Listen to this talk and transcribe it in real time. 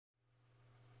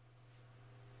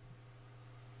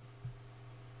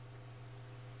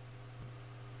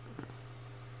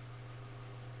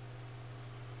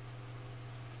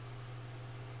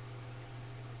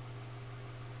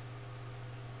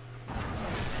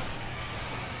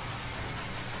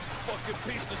fucking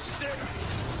piece of shit.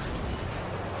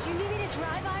 Do you need me to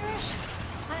drive, Irish?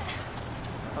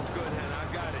 I'm good, Hannah. I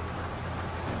got it.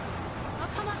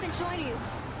 I'll come up and join you.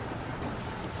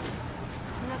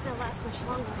 We're not gonna last much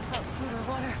longer without food or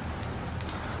water.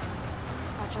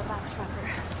 Roger, box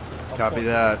wrecker. Copy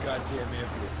that. Goddamn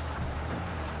ambulance.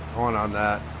 Going on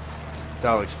that.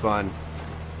 That looks fun.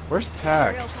 Where's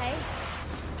Pack? Sure, okay?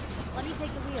 Let me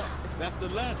take the wheel. That's the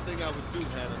last thing I would do,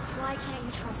 Hannah. Why can't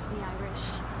you trust me, Irish?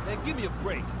 Man, give me a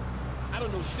break. I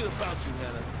don't know shit about you,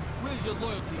 Hannah. Where's your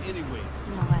loyalty anyway?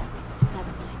 You know what?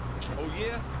 Never mind. Oh,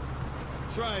 yeah?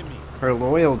 Try me. Her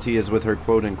loyalty is with her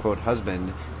quote-unquote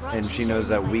husband, and she knows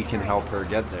that we can help her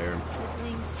get there.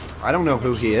 I don't know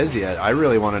who he is yet. I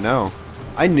really want to know.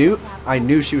 I knew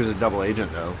she was a double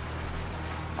agent, though.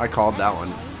 I called that one.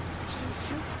 James'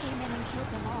 troops came in and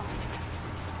killed them all.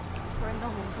 Burned the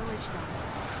whole village down.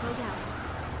 Slow down.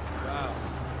 Wow.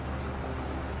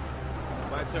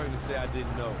 My turn to say I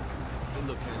didn't know. Hey,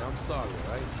 look, Hannah, I'm sorry,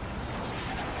 right?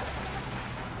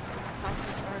 Trust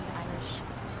is earned, Irish.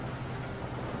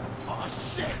 Oh,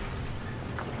 shit!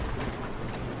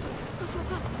 Go, go,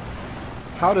 go.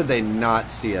 How did they not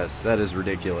see us? That is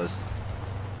ridiculous.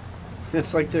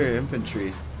 It's like they're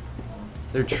infantry.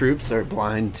 Their troops are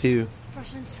blind too.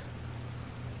 Russians.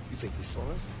 You think they saw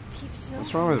us? Keep still.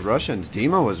 What's wrong with Russians?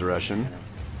 Dima was Russian.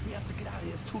 We have to get out of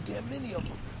here. There's too damn many of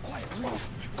them. Quiet, come on.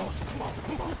 Come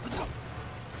on, let's go.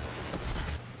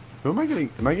 Who am I getting?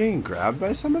 Am I getting grabbed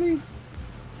by somebody?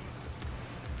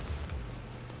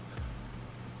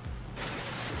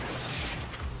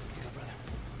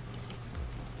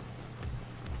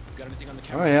 Got anything on the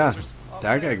camera? Oh yeah, Sensors?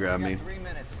 that guy grabbed me. 3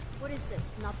 minutes. What is this?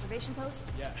 An observation post?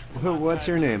 Yeah. What's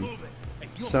your name?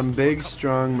 Some big,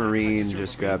 strong Marine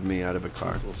just grabbed me out of a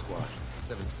car. Full squad.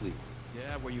 7th Fleet.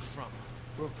 Yeah, where you from?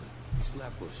 Brooklyn. East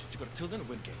Flatbush. Did you go to Tilden or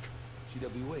Wingate?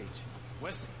 GWH.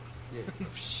 Weston? Yeah. No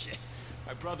shit.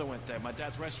 My brother went there. My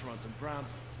dad's restaurant's in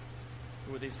Brownsville.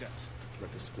 Who are these guys?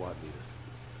 Record squad leader.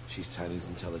 She's Chinese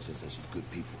intelligence and she's good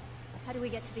people. How do we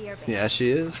get to the airbase? Yeah, she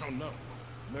is. I don't know.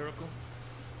 Miracle?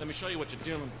 Let me show you what you're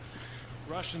dealing with.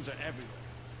 Russians are everywhere.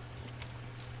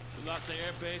 We lost the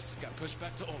air base, got pushed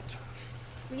back to Old Town.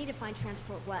 We need to find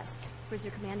Transport West. Where's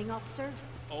your commanding officer?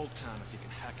 Old Town, if you can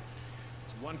hack it.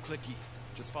 It's one click east.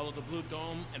 Just follow the blue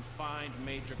dome and find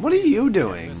Major. What are you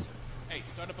doing? Hey,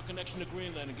 start up a connection to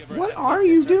Greenland and give her. What a heads are up,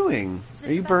 you yes, sir. doing? Is this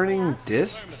Are you the best way burning out?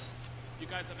 discs? You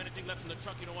guys have anything left in the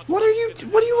truck you don't want? What are you?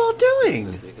 What are you all doing?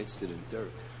 Unless they etched it in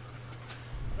dirt.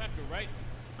 Cracker, right?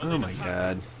 Oh my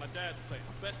God. My dad's place.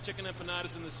 Best chicken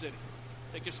empanadas in the city.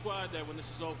 Take your squad there when this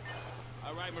is over.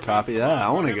 All right, Marines, Copy come that. on, I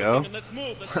wanna run go. everything and let's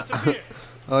move. Let's disappear.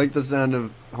 I like the sound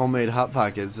of homemade Hot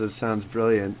Pockets. It sounds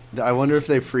brilliant. I wonder if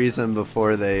they freeze them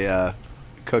before they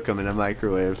cook them in a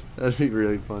microwave. That'd be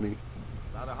really funny.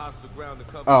 A lot of hostile ground to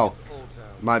cover. Oh, to get to Old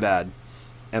Town. my bad.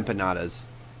 Empanadas.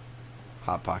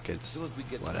 Hot As Pockets. soon as we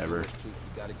get Whatever. to the US troops,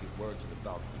 we gotta get word to the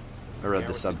Falcon. I read the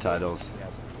Garrison subtitles. knows he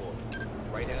has a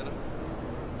call. Right, Hannah?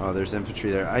 Oh, there's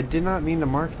infantry there. I did not mean to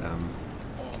mark them.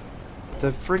 The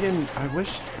friggin' I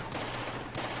wish.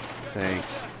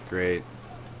 Thanks. Great.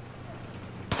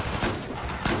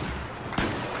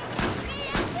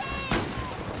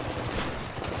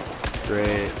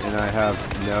 Great. And I have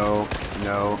no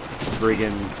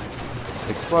friggin'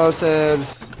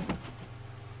 explosives.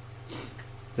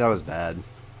 That was bad.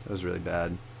 That was really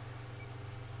bad.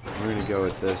 We're gonna go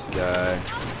with this guy.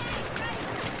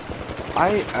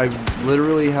 I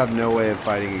literally have no way of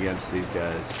fighting against these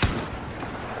guys.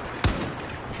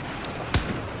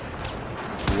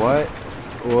 What?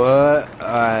 What?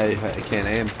 I can't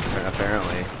aim,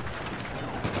 apparently.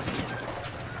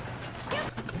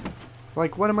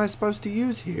 Like, what am I supposed to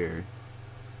use here?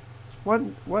 What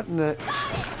in the...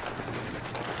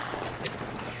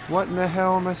 What in the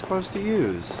hell am I supposed to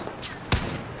use?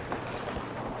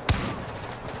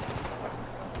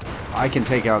 I can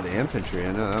take out the infantry,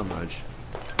 I know that much.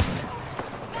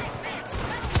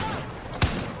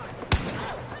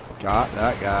 Got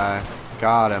that guy.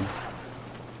 Got him.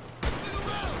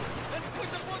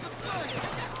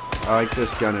 I like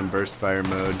this gun in burst fire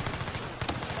mode.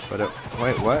 But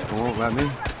wait, what? It won't let me?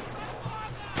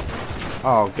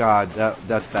 Oh god,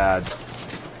 that's bad.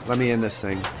 Let me in this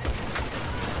thing.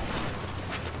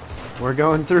 We're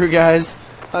going through, guys.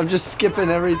 I'm just skipping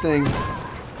everything.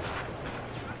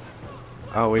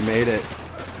 Oh, we made it.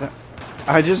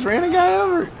 I just ran a guy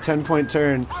over. 10-point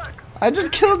turn. I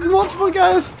just killed multiple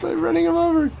guys by running him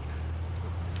over.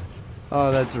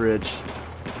 Oh, that's rich.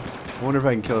 I wonder if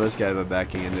I can kill this guy by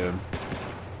backing into him.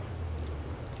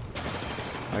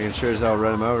 I can sure as hell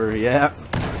run him over. Yeah.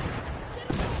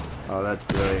 Oh, that's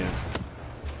brilliant.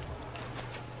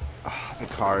 Oh, The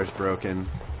car is broken.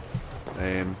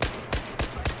 Lame.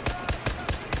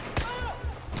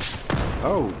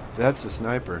 Oh, that's a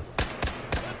sniper.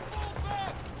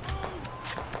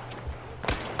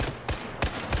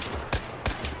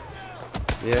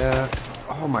 Yeah.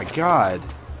 Oh my god.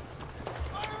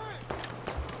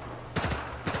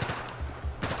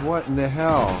 What in the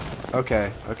hell?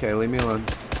 Okay, okay, leave me alone.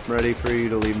 I'm ready for you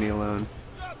to leave me alone.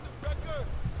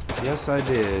 Yes, I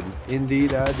did.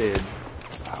 Indeed, I did.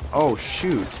 Oh,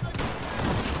 shoot.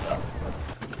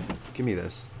 Give me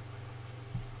this.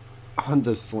 On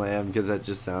the slam, because that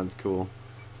just sounds cool.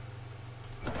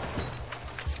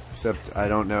 Except, I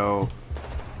don't know.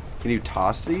 Can you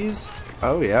toss these?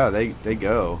 Oh, yeah, they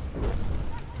go.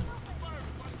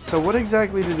 So what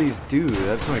exactly do these do?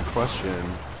 That's my question.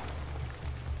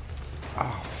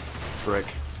 Oh, frick.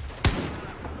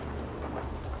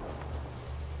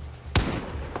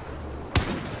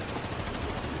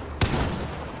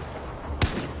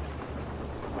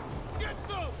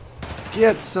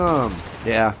 Get some.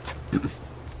 Yeah.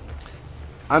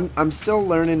 I'm still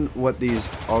learning what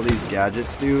all these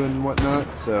gadgets do and whatnot,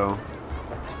 so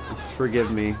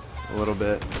forgive me a little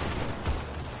bit.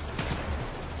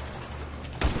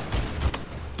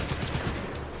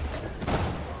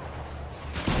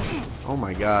 Oh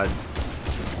my god.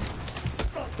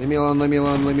 Leave me alone, leave me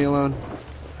alone, leave me alone.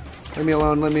 Leave me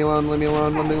alone, leave me alone, leave me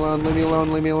alone, leave me alone, leave me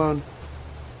alone, leave me alone.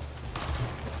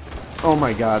 Oh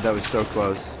my god, that was so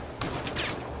close.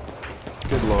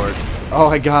 Good lord. Oh,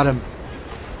 I got him.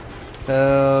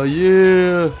 Hell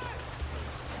yeah.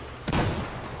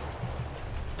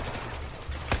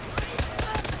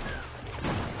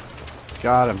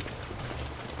 Got him.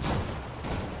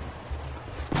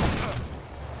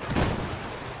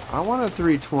 I want a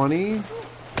 320.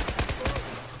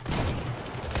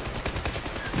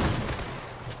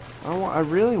 I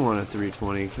really want a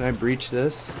 320. Can I breach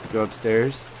this? Go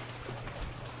upstairs?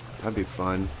 That'd be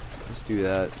fun. Let's do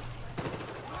that.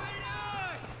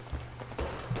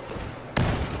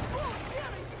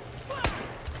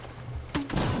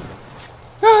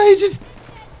 Oh, he just...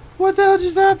 What the hell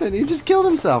just happened? He just killed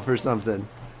himself or something.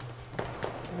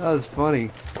 That was funny.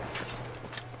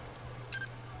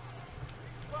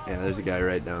 Yeah, there's a guy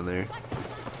right down there.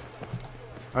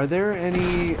 Are there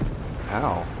any...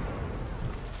 Ow.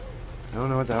 I don't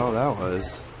know what the hell that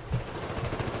was.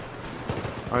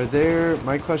 Are there...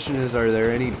 My question is, are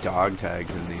there any dog tags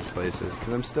in these places?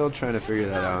 Because I'm still trying to figure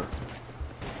that out.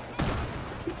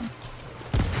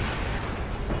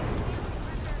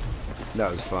 That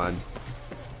was fun.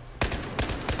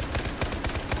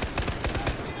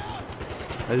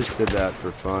 I just did that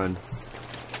for fun.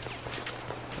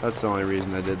 That's the only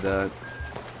reason I did that.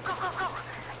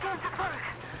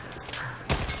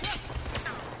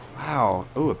 Wow.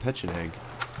 Ooh, a pitch and egg.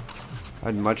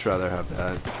 I'd much rather have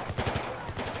that.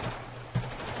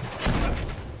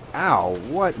 Ow,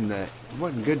 what in the...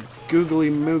 What in good googly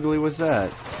moogly was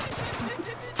that?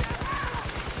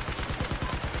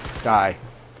 Die.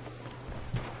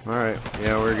 Alright,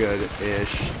 yeah, we're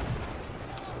good-ish.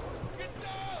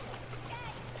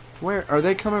 Where... Are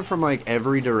they coming from, like,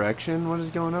 every direction? What is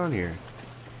going on here?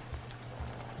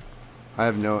 I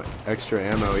have no extra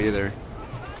ammo either.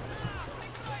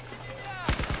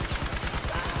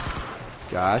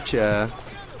 Gotcha.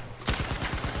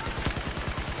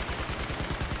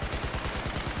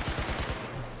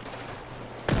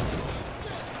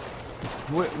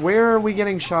 Where are we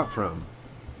getting shot from?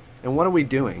 And what are we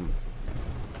doing?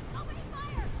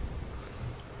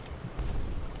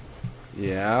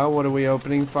 Yeah, what are we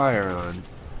opening fire on?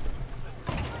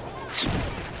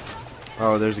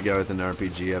 Oh, there's a guy with an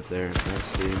RPG up there. Let's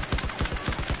see.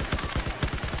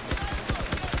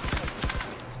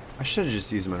 I should have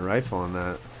just used my rifle on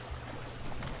that.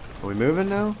 Are we moving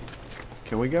now?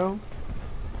 Can we go?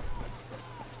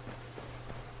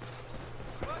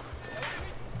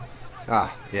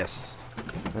 Ah, yes.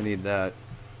 I need that.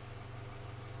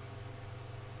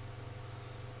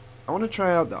 I want to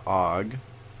try out the AUG.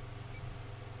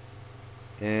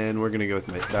 And we're going to go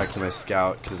with back to my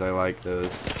scout because I like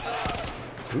those.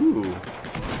 Ooh.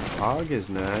 AUG is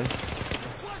nice.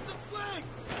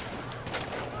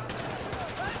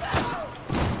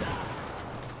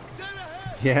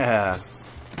 Yeah.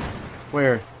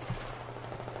 Where?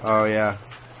 Oh, yeah.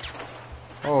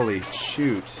 Holy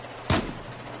shoot.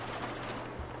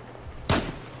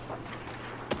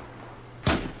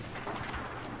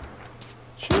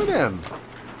 Shoot him.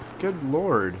 Good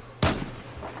lord.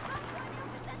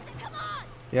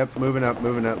 Yep, moving up,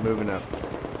 moving up, moving up.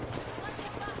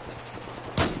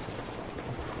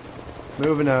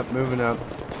 Moving up, moving up.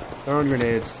 Throwing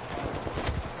grenades.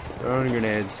 Throwing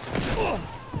grenades.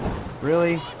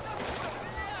 Really?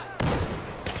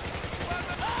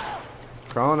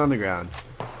 Crawling on the ground.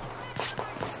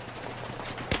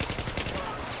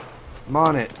 I'm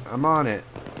on it. I'm on it.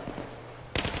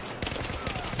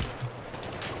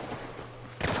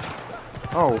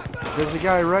 Oh, there's a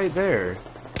guy right there.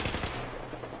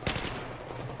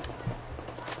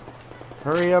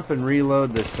 Hurry up and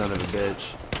reload this son of a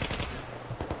bitch.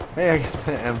 Hey, I got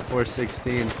the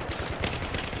M416.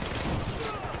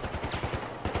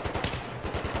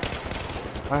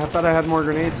 I thought I had more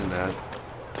grenades than that.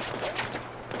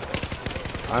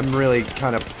 I'm really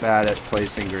kind of bad at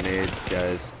placing grenades,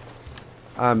 guys.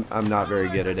 I'm not very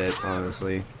good at it,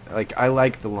 honestly. Like, I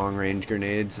like the long range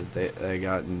grenades that I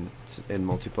got in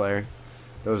multiplayer.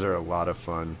 Those are a lot of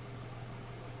fun.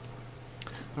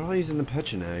 I'm all using the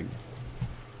Petchin egg.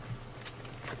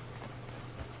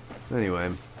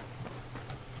 Anyway.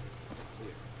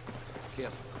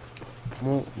 Careful.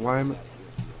 Well, why am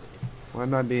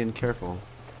I being careful?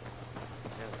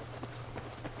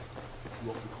 You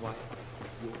awfully quiet.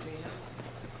 You okay?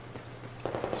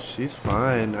 She's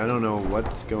fine. I don't know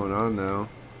what's going on though.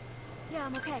 Yeah,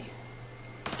 I'm okay.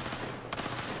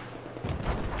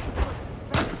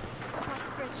 Across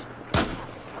the bridge.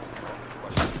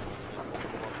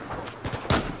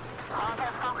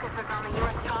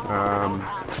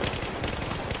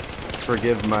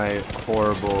 Forgive my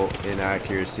horrible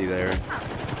inaccuracy there.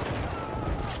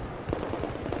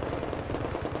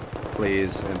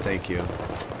 Please and thank you.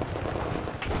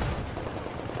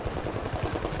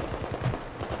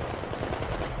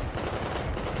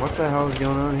 What the hell is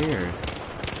going on here?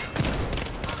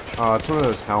 Oh, it's one of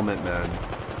those helmet men.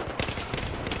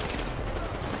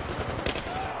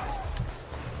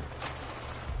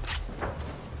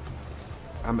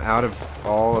 I'm out of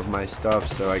all of my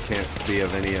stuff, so I can't be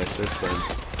of any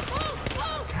assistance.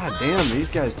 God damn, these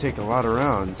guys take a lot of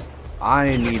rounds.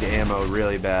 I need ammo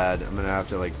really bad. I'm gonna have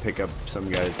to like pick up some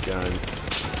guy's gun.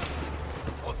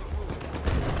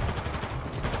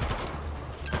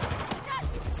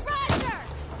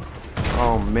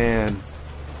 Oh man.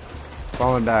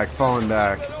 Falling back, falling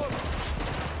back.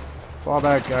 Fall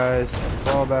back, guys.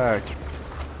 Fall back.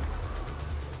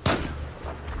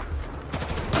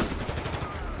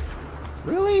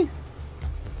 Really?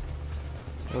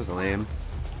 That was lame.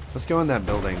 Let's go in that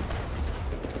building.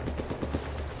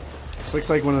 This looks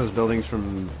like one of those buildings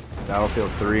from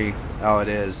Battlefield 3. Oh, it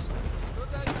is.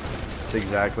 It's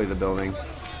exactly the building.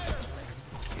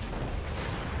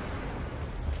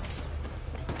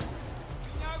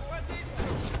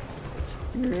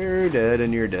 You're dead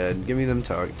and you're dead. Give me them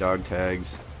dog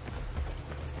tags.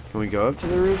 Can we go up to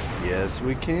the roof? Yes,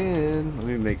 we can. Let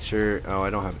me make sure. Oh, I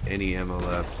don't have any ammo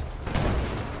left.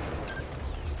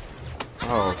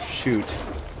 Oh, shoot.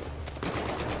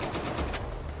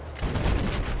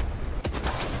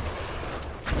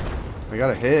 I got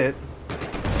a hit.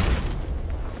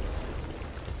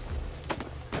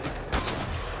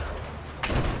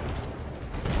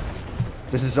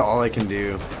 This is all I can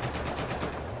do.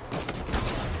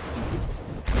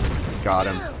 Got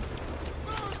him.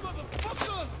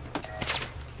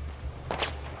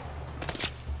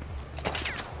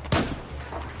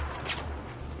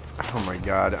 Oh my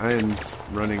god, I am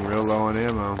running real low on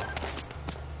ammo.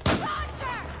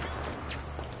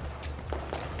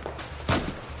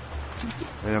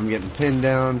 And I'm getting pinned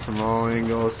down from all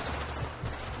angles.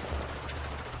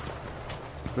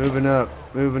 Moving up,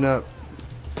 moving up.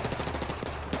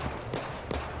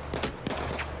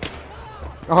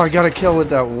 Oh, I got a kill with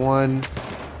that one.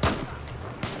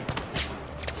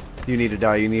 You need to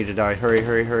die, you need to die. Hurry,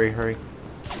 hurry, hurry, hurry.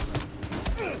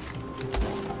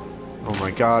 Oh my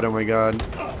god, oh my god.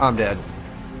 I'm dead.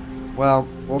 Well,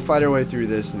 we'll fight our way through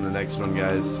this in the next one,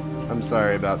 guys. I'm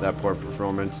sorry about that poor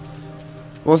performance.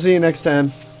 We'll see you next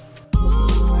time.